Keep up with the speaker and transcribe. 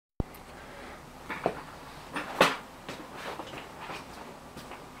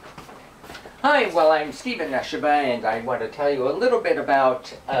Hi, well, I'm Stephen Neshiba, and I want to tell you a little bit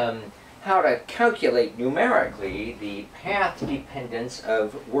about how to calculate numerically the path dependence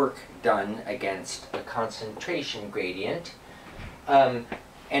of work done against a concentration gradient. And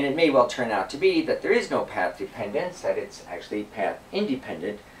it may well turn out to be that there is no path dependence, that it's actually path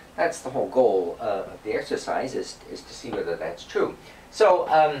independent. That's the whole goal of the exercise, is to see whether that's true. So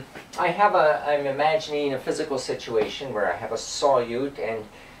I'm imagining a physical situation where I have a solute, and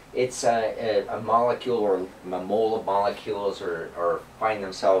it's a molecule or a mole of molecules or find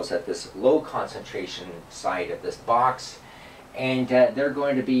themselves at this low concentration side of this box, and they're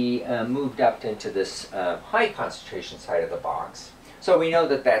going to be moved up into this high concentration side of the box. So we know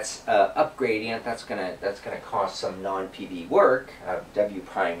that that's up gradient. That's gonna cause some non-PV work. W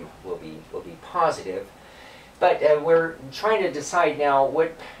prime will be positive, but we're trying to decide now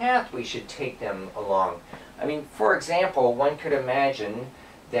what path we should take them along. I mean, for example, one could imagine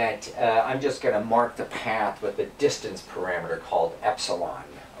that I'm just going to mark the path with a distance parameter called epsilon,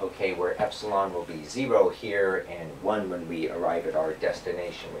 okay, where epsilon will be 0 here and 1 when we arrive at our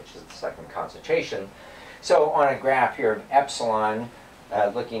destination, which is the second concentration. So on a graph here of epsilon,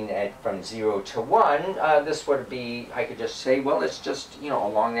 looking at from 0 to 1, this would be, I could just say, well, it's just,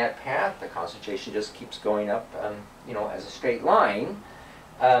 along that path, the concentration just keeps going up, as a straight line.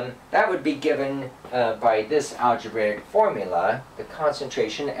 That would be given by this algebraic formula. The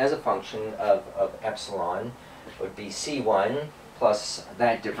concentration as a function of epsilon would be C1 plus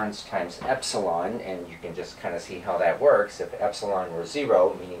that difference times epsilon, and you can just kind of see how that works. If epsilon were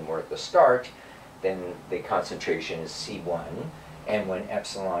 0, meaning we're at the start, then the concentration is C1, and when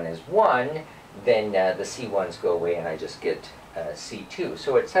epsilon is 1, then the C1s go away and I just get C2.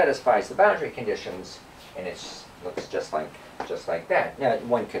 So it satisfies the boundary conditions, and it looks just like that. Now,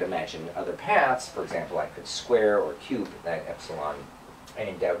 one could imagine other paths. For example, I could square or cube that epsilon,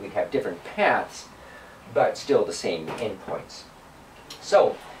 and we'd have different paths, but still the same endpoints.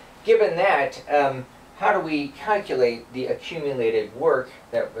 So, given that, how do we calculate the accumulated work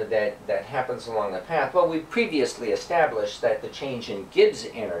that happens along the path? Well, we previously established that the change in Gibbs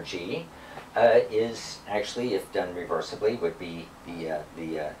energy is actually, if done reversibly, would be the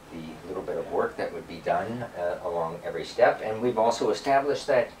little bit of work that would be done along every step. And we've also established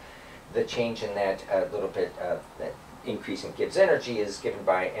that the change in that little bit of that increase in Gibbs energy is given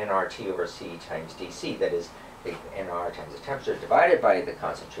by nRT over C times dC. That is, the nR times the temperature divided by the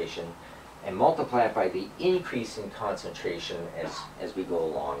concentration and multiplied by the increase in concentration as we go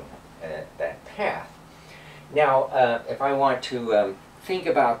along that path. Now, if I want to think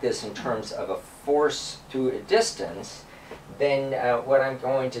about this in terms of a force through a distance, then what I'm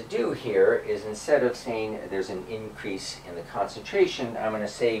going to do here is, instead of saying there's an increase in the concentration, I'm going to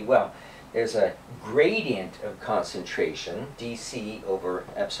say, well, there's a gradient of concentration, dC over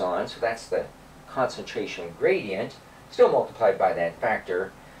epsilon, so that's the concentration gradient, still multiplied by that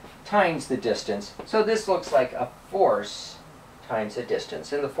factor, times the distance. So this looks like a force times a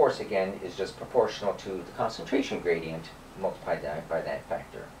distance, and the force again is just proportional to the concentration gradient multiplied by that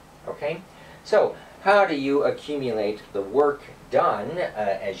factor. Okay, so how do you accumulate the work done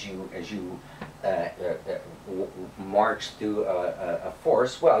as you march through a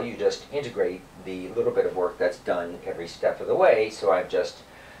force? Well, you just integrate the little bit of work that's done every step of the way. So I've just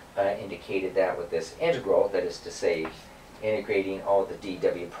indicated that with this integral. That is to say, integrating all the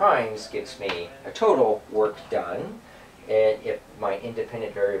dw primes gives me a total work done. And if my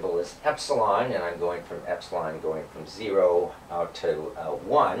independent variable is epsilon, and I'm going from 0 out to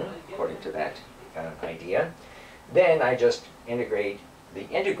 1, according to that idea, then I just integrate the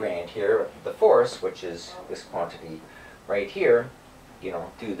integrand here, the force, which is this quantity right here,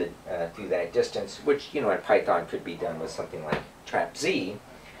 through that distance, which in Python could be done with something like trap z.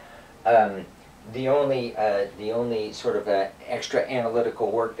 The only sort of extra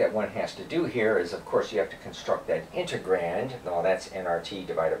analytical work that one has to do here is, of course, you have to construct that integrand. Now that's nRT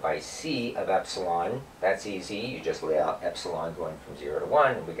divided by C of epsilon. That's easy. You just lay out epsilon going from 0 to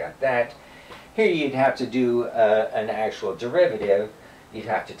 1, and we got that. Here you'd have to do an actual derivative. You'd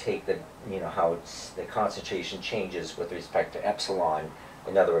have to take the, how the concentration changes with respect to epsilon.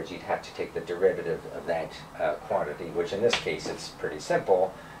 In other words, you'd have to take the derivative of that quantity, which in this case it's pretty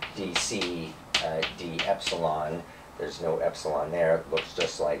simple. dC d epsilon, there's no epsilon there, it looks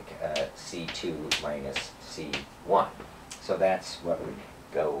just like C2 minus C1. So that's what would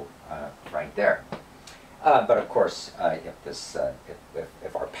go right there. But of course,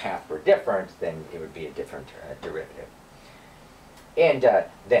 if our path were different, then it would be a different derivative. And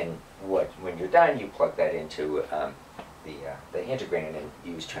then when you're done, you plug that into the integrand and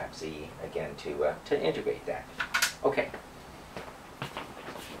use trap z again to integrate that. Okay.